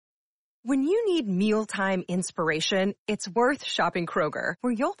When you need mealtime inspiration, it's worth shopping Kroger,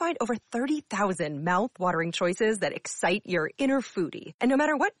 where you'll find over 30,000 mouth-watering choices that excite your inner foodie. And no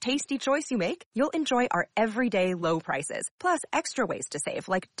matter what tasty choice you make, you'll enjoy our everyday low prices, plus extra ways to save,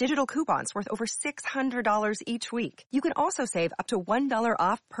 like digital coupons worth over $600 each week. You can also save up to $1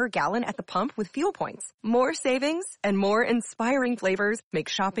 off per gallon at the pump with fuel points. More savings and more inspiring flavors make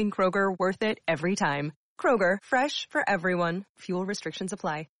shopping Kroger worth it every time. Kroger, fresh for everyone. Fuel restrictions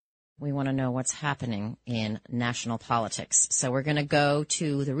apply. We want to know what's happening in national politics. So we're going to go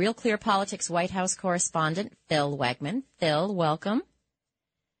to the Real Clear Politics White House correspondent, Phil Wegmann. Phil, welcome.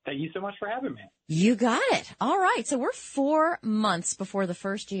 Thank you so much for having me. You got it. All right. So we're 4 months before the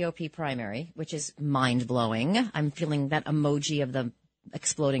first GOP primary, which is mind-blowing. I'm feeling that emoji of the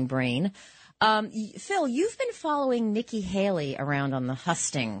exploding brain. Phil, you've been following Nikki Haley around on the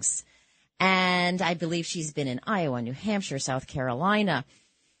hustings, and I believe she's been in Iowa, New Hampshire, South Carolina.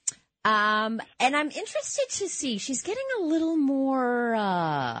 And I'm interested to see, she's getting a little more,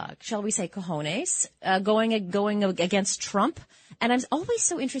 shall we say, cojones, going against Trump. And I'm always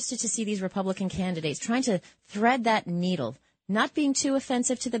so interested to see these Republican candidates trying to thread that needle, not being too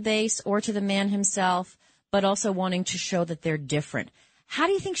offensive to the base or to the man himself, but also wanting to show that they're different. How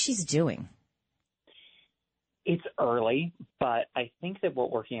do you think she's doing? It's early, but I think that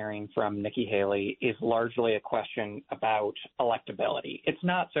what we're hearing from Nikki Haley is largely a question about electability. It's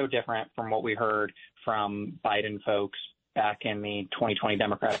not so different from what we heard from Biden folks back in the 2020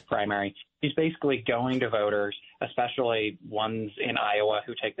 Democratic primary. She's basically going to voters, especially ones in Iowa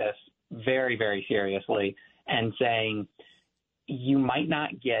who take this very, very seriously, and saying, you might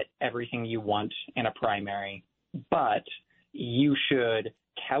not get everything you want in a primary, but you should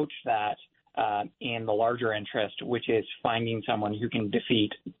couch that in the larger interest, which is finding someone who can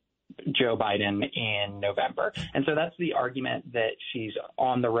defeat Joe Biden in November. And so that's the argument that she's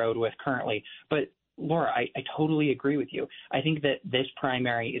on the road with currently. But Laura, I totally agree with you. I think that this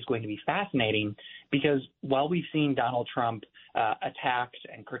primary is going to be fascinating because while we've seen Donald Trump attacked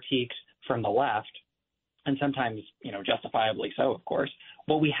and critiqued from the left, and sometimes, justifiably so, of course,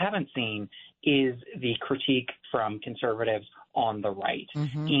 what we haven't seen is the critique from conservatives on the right.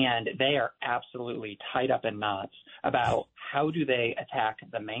 Mm-hmm. And they are absolutely tied up in knots about how do they attack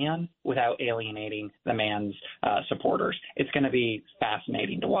the man without alienating the man's supporters. It's going to be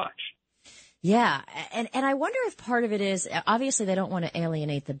fascinating to watch. Yeah. And I wonder if part of it is, obviously they don't want to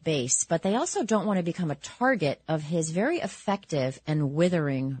alienate the base, but they also don't want to become a target of his very effective and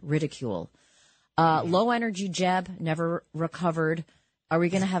withering ridicule. Low energy Jeb never recovered. Are we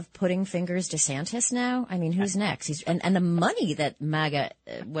going to have pudding fingers DeSantis now? I mean, who's next? And the money that MAGA,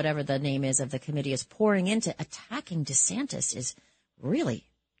 whatever the name is of the committee, is pouring into attacking DeSantis is really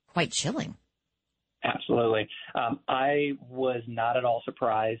quite chilling. Absolutely. I was not at all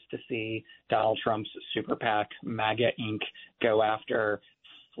surprised to see Donald Trump's super PAC, MAGA Inc., go after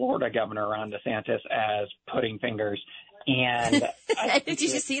Florida Governor Ron DeSantis as pudding fingers. And did you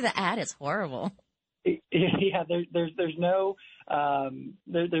just see the ad? It's horrible. Yeah, there's no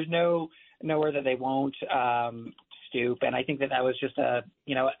nowhere that they won't stoop, and I think that was just a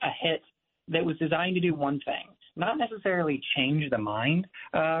hit that was designed to do one thing, not necessarily change the mind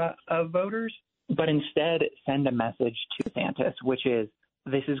of voters, but instead send a message to DeSantis, which is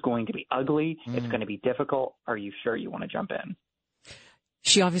this is going to be ugly, it's going to be difficult. Are you sure you want to jump in?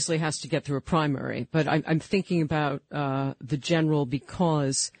 She obviously has to get through a primary, but I'm thinking about the general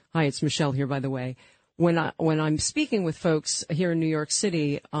because, hi, it's Michelle here, by the way. When I'm speaking with folks here in New York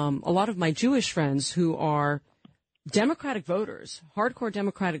City, a lot of my Jewish friends who are Democratic voters, hardcore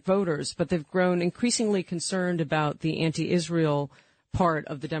Democratic voters, but they've grown increasingly concerned about the anti-Israel part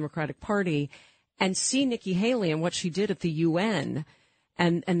of the Democratic Party and see Nikki Haley and what she did at the UN.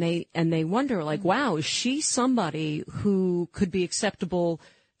 And they wonder, like, wow, is she somebody who could be acceptable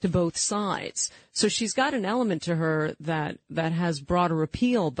to both sides? So she's got an element to her that has broader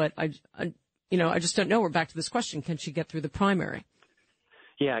appeal, but I just don't know. We're back to this question. Can she get through the primary?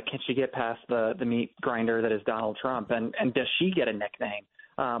 Yeah, can she get past the meat grinder that is Donald Trump? And does she get a nickname?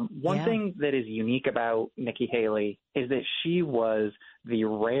 One thing that is unique about Nikki Haley is that she was the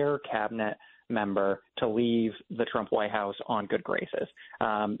rare cabinet member to leave the Trump White House on good graces.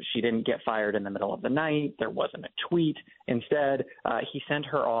 She didn't get fired in the middle of the night. There wasn't a tweet. Instead, he sent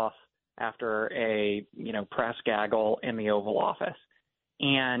her off after a press gaggle in the Oval Office.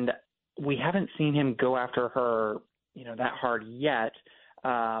 And we haven't seen him go after her that hard yet.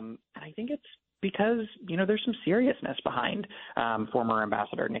 And I think it's because, there's some seriousness behind former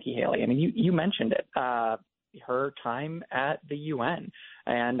Ambassador Nikki Haley. I mean, you mentioned it, her time at the UN.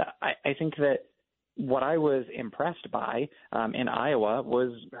 And I think that what I was impressed by in Iowa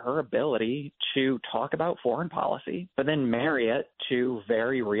was her ability to talk about foreign policy, but then marry it to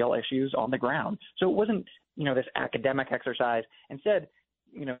very real issues on the ground. So it wasn't, this academic exercise. Instead,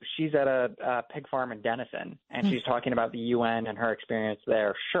 she's at a pig farm in Denison, and she's talking about the UN and her experience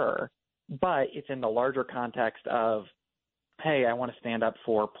there, sure. But it's in the larger context of, hey, I want to stand up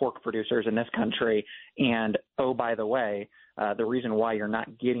for pork producers in this country. And, oh, by the way, the reason why you're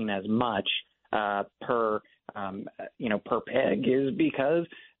not getting as much per pig is because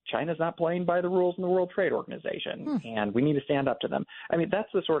China's not playing by the rules in the World Trade Organization, and we need to stand up to them. I mean, that's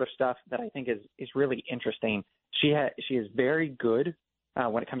the sort of stuff that I think is really interesting. She is very good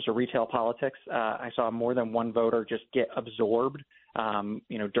when it comes to retail politics. I saw more than one voter just get absorbed,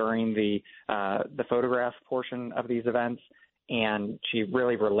 during the photograph portion of these events, and she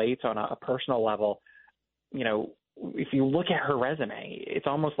really relates on a personal level. If you look at her resume, it's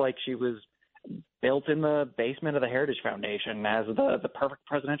almost like she was built in the basement of the Heritage Foundation as the perfect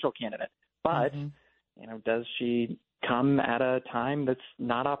presidential candidate. But, does she come at a time that's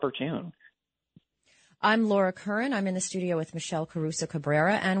not opportune? I'm Laura Curran. I'm in the studio with Michelle Caruso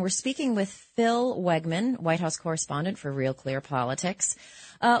Cabrera, and we're speaking with Phil Wegmann, White House correspondent for Real Clear Politics.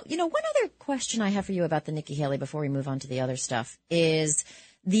 One other question I have for you about the Nikki Haley before we move on to the other stuff is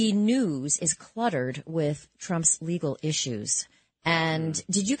the news is cluttered with Trump's legal issues. And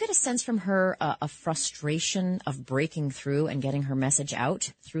did you get a sense from her a frustration of breaking through and getting her message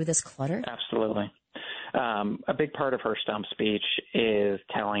out through this clutter? Absolutely. A big part of her stump speech is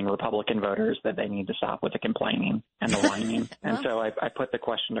telling Republican voters that they need to stop with the complaining and the whining. And so I put the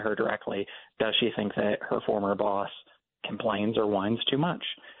question to her directly, does she think that her former boss complains or whines too much?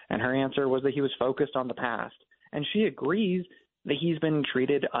 And her answer was that he was focused on the past. And she agrees that he's been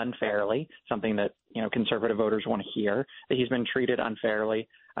treated unfairly, something that, conservative voters want to hear, that he's been treated unfairly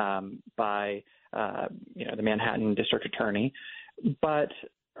by, the Manhattan district attorney. But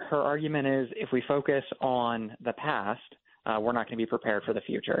her argument is if we focus on the past, we're not going to be prepared for the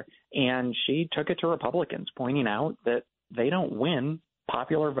future. And she took it to Republicans, pointing out that they don't win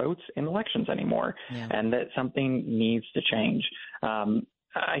popular votes in elections anymore, and that something needs to change.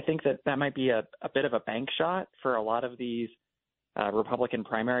 I think that might be a bit of a bank shot for a lot of these Republican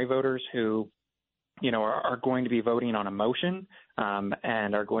primary voters who, are going to be voting on emotion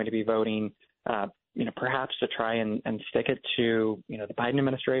and are going to be voting perhaps to try and stick it to, the Biden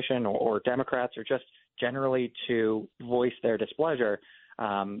administration or Democrats, or just generally to voice their displeasure.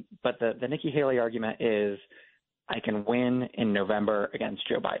 But the Nikki Haley argument is, I can win in November against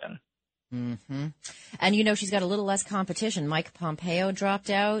Joe Biden. Mm-hmm. And, she's got a little less competition. Mike Pompeo dropped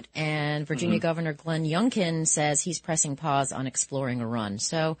out, and Virginia Governor Glenn Youngkin says he's pressing pause on exploring a run.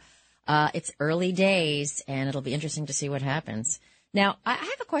 So it's early days, and it'll be interesting to see what happens. Now, I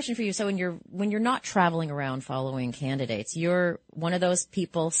have a question for you. So when you're not traveling around following candidates, you're one of those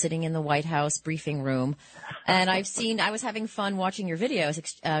people sitting in the White House briefing room. And I was having fun watching your videos,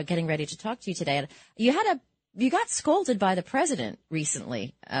 getting ready to talk to you today. And you got scolded by the president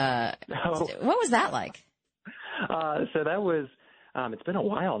recently. What was that like? So that was, it's been a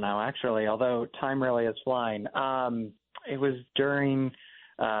while now, actually, although time really is flying. It was during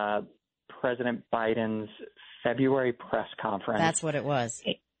President Biden's February press conference. That's what it was.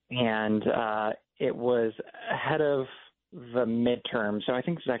 And it was ahead of the midterm. So I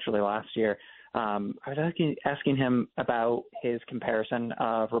think this was actually last year. I was asking him about his comparison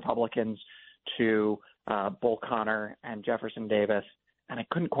of Republicans to Bull Connor and Jefferson Davis. And I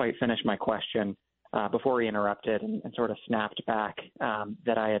couldn't quite finish my question before he interrupted and sort of snapped back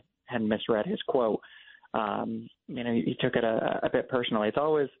that I had misread his quote. He took it a bit personally. It's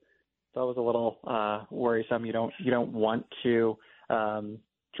always a little worrisome. You don't want to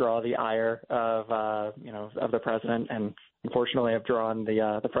draw the ire of the president, and unfortunately, I've drawn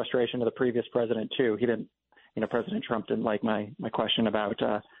the frustration of the previous president too. He didn't, President Trump didn't like my question about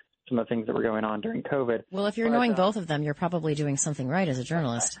some of the things that were going on during COVID. Well, if you're annoying both of them, you're probably doing something right as a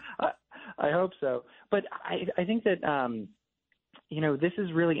journalist. I hope so, but I think that this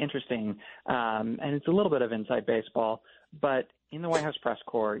is really interesting, and it's a little bit of inside baseball, but in the White House press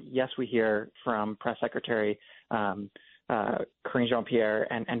corps, yes, we hear from Press Secretary Karine Jean-Pierre,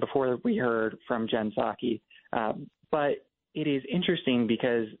 and before we heard from Jen Psaki. But it is interesting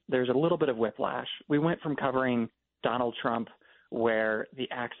because there's a little bit of whiplash. We went from covering Donald Trump, where the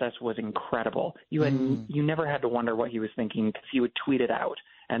access was incredible. You never had to wonder what he was thinking because he would tweet it out.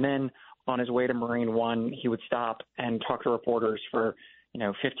 And then on his way to Marine One, he would stop and talk to reporters for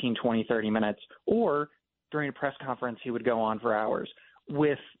 15, 20, 30 minutes, or during a press conference, he would go on for hours.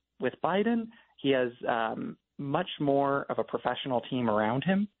 With Biden, he has much more of a professional team around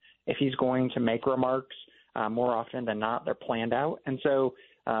him, if he's going to make remarks, more often than not, they're planned out. And so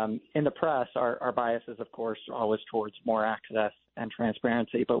in the press, our bias is, of course, always towards more access and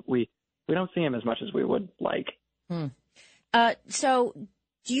transparency, but we don't see him as much as we would like. So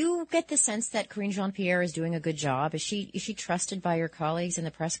do you get the sense that Karine Jean-Pierre is doing a good job? Is she trusted by your colleagues in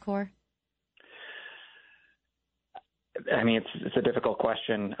the press corps? I mean, it's a difficult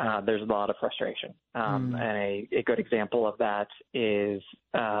question. There's a lot of frustration. And a good example of that is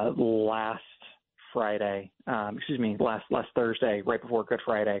last Thursday, right before Good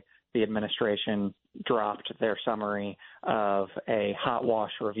Friday, the administration dropped their summary of a hot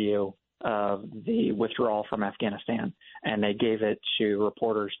wash review of the withdrawal from Afghanistan, and they gave it to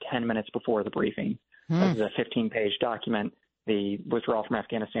reporters 10 minutes before the briefing. It was a 15-page document. The withdrawal from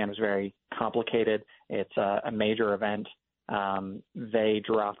Afghanistan was very complicated. It's a major event. They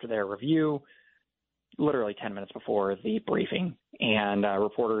dropped their review literally 10 minutes before the briefing, and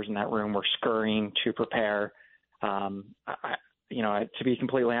reporters in that room were scurrying to prepare. To be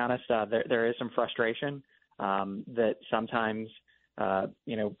completely honest, there is some frustration that sometimes,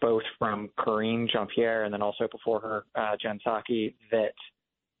 both from Karine Jean-Pierre and then also before her, Jen Psaki, that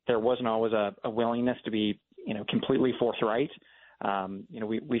there wasn't always a willingness to be, completely forthright.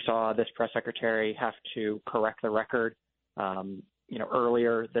 We saw this press secretary have to correct the record,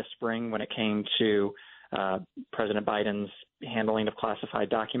 earlier this spring when it came to President Biden's handling of classified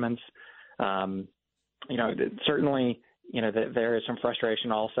documents. Certainly, there is some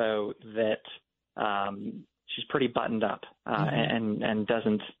frustration also that she's pretty buttoned up and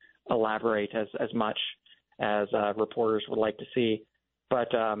doesn't elaborate as much as reporters would like to see. But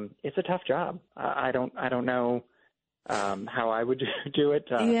it's a tough job. I don't know how I would do it.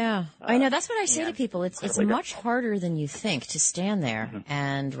 I know. That's what I say to people. It's much harder than you think to stand there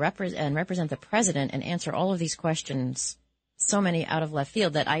and represent the president and answer all of these questions, so many out of left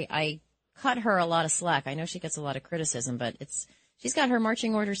field, that I cut her a lot of slack. I know she gets a lot of criticism, but she's got her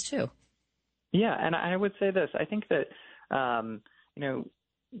marching orders too. Yeah, and I would say this. I think that,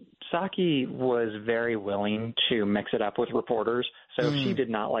 Psaki was very willing to mix it up with reporters. So if she did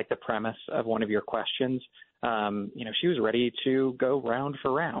not like the premise of one of your questions, she was ready to go round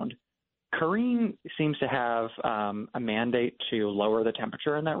for round. Karine seems to have a mandate to lower the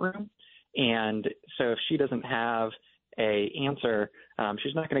temperature in that room. And so if she doesn't have a answer,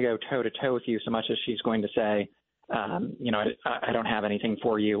 she's not going to go toe-to-toe with you so much as she's going to say, I don't have anything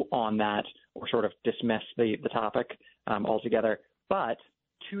for you on that, or sort of dismiss the topic altogether. But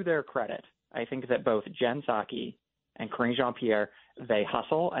to their credit, I think that both Jen Psaki and Karine Jean-Pierre, they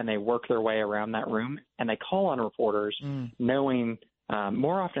hustle and they work their way around that room, and they call on reporters knowing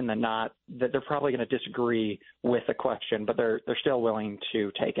more often than not that they're probably going to disagree with the question, but they're still willing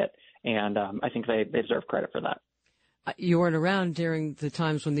to take it. And I think they deserve credit for that. You weren't around during the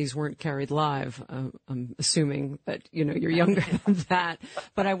times when these weren't carried live. I'm assuming that, you're younger than that.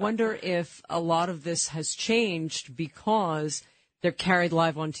 But I wonder if a lot of this has changed because they're carried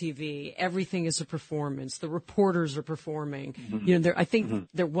live on TV. Everything is a performance. The reporters are performing. I think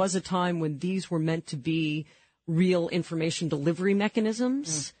there was a time when these were meant to be real information delivery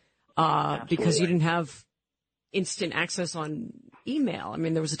mechanisms because you didn't have instant access on email. I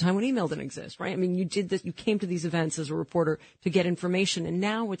mean, there was a time when email didn't exist, right? I mean, you did this, you came to these events as a reporter to get information, and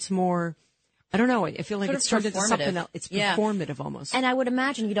now it's more, I don't know, I feel like it's turned into something else. It's performative almost. And I would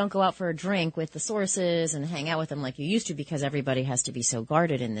imagine you don't go out for a drink with the sources and hang out with them like you used to, because everybody has to be so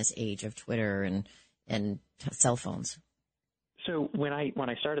guarded in this age of Twitter and cell phones. So when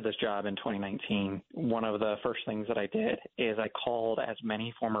I started this job in 2019, one of the first things that I did is I called as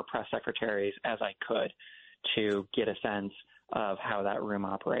many former press secretaries as I could to get a sense of how that room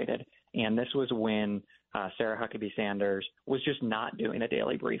operated. And this was when Sarah Huckabee Sanders was just not doing a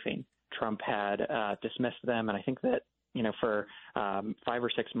daily briefing. Trump had dismissed them, and I think that, for 5 or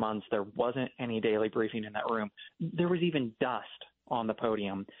 6 months, there wasn't any daily briefing in that room. There was even dust on the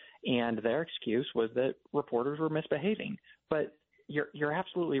podium, and their excuse was that reporters were misbehaving. But you're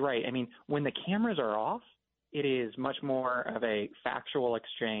absolutely right. I mean, when the cameras are off, it is much more of a factual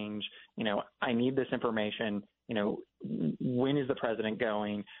exchange. I need this information. When is the president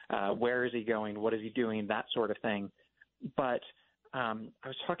going? Where is he going? What is he doing? That sort of thing. But I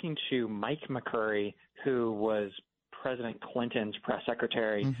was talking to Mike McCurry, who was President Clinton's press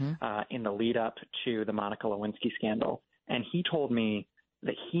secretary in the lead up to the Monica Lewinsky scandal. And he told me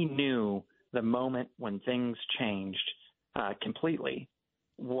that he knew the moment when things changed completely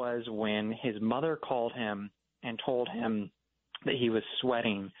was when his mother called him and told him that he was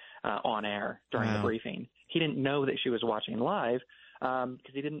sweating on air during the briefing. He didn't know that she was watching live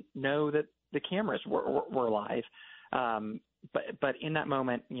because he didn't know that the cameras were live. but in that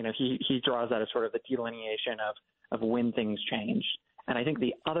moment, he draws that as sort of the delineation of when things change. And I think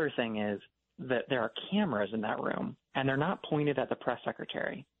the other thing is that there are cameras in that room, and they're not pointed at the press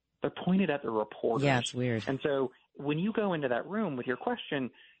secretary. They're pointed at the reporters. Yeah, it's weird. And so when you go into that room with your question,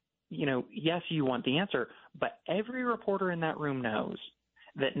 yes, you want the answer, but every reporter in that room knows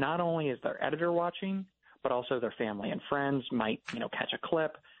that not only is their editor watching, but also their family and friends might, catch a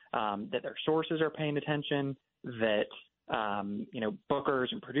clip, that their sources are paying attention, that, bookers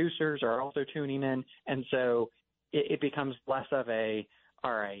and producers are also tuning in. And so it becomes less of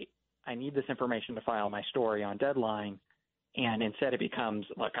all right, I need this information to file my story on deadline. And instead it becomes,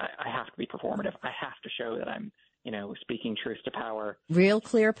 look, I have to be performative. I have to show that I'm, speaking truth to power. Real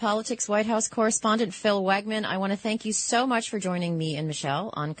Clear Politics White House correspondent Phil Wegmann, I want to thank you so much for joining me and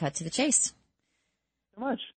Michelle on Cut to the Chase. So much.